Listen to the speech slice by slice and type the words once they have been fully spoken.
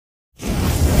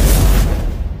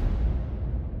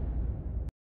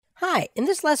Hi, in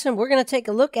this lesson we're going to take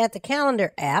a look at the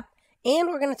calendar app and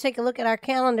we're going to take a look at our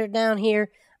calendar down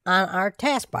here on our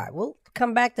taskbar. We'll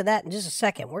come back to that in just a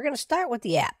second. We're going to start with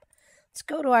the app. Let's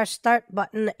go to our start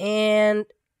button and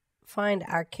find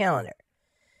our calendar.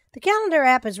 The calendar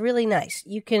app is really nice.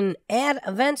 You can add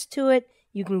events to it,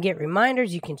 you can get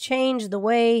reminders, you can change the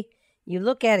way you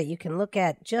look at it. You can look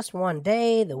at just one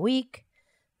day, the week,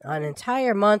 an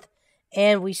entire month,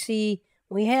 and we see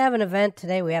we have an event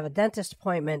today. We have a dentist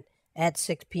appointment at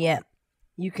 6 p.m.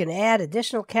 You can add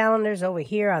additional calendars over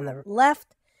here on the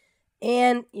left,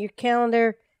 and your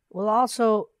calendar will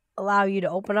also allow you to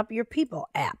open up your People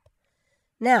app.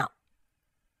 Now,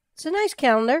 it's a nice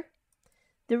calendar.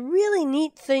 The really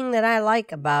neat thing that I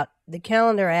like about the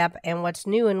calendar app and what's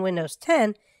new in Windows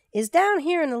 10 is down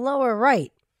here in the lower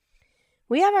right.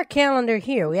 We have our calendar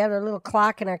here. We have our little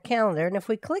clock in our calendar, and if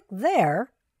we click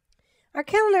there, our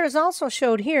calendar is also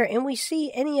showed here, and we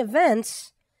see any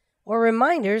events or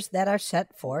reminders that are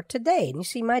set for today. And you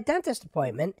see my dentist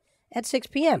appointment at 6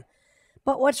 p.m.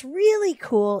 But what's really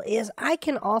cool is I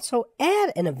can also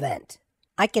add an event.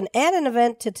 I can add an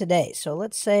event to today. So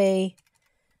let's say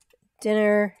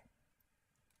dinner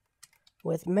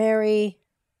with Mary.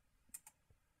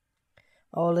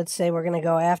 Oh, let's say we're going to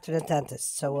go after the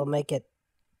dentist. So we'll make it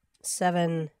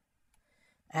 7.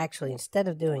 Actually, instead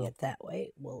of doing it that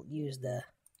way, we'll use the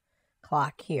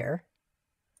clock here.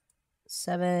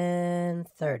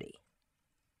 7:30.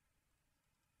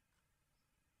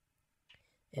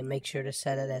 And make sure to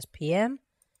set it as PM.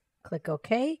 Click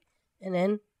OK. And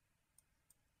then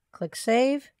click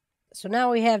Save. So now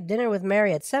we have dinner with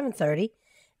Mary at 7:30.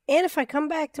 And if I come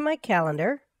back to my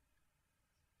calendar,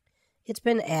 it's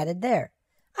been added there.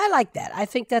 I like that. I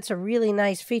think that's a really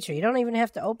nice feature. You don't even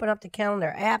have to open up the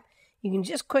calendar app. You can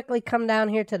just quickly come down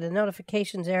here to the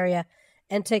notifications area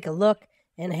and take a look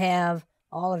and have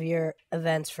all of your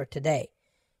events for today.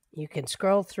 You can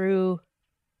scroll through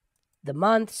the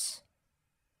months.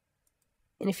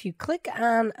 And if you click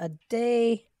on a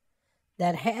day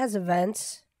that has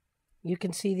events, you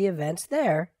can see the events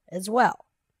there as well.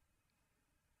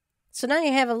 So now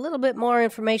you have a little bit more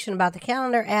information about the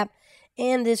calendar app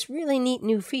and this really neat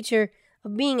new feature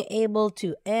of being able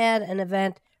to add an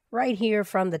event right here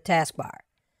from the taskbar.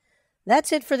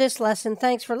 That's it for this lesson.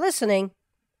 Thanks for listening,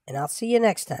 and I'll see you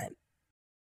next time.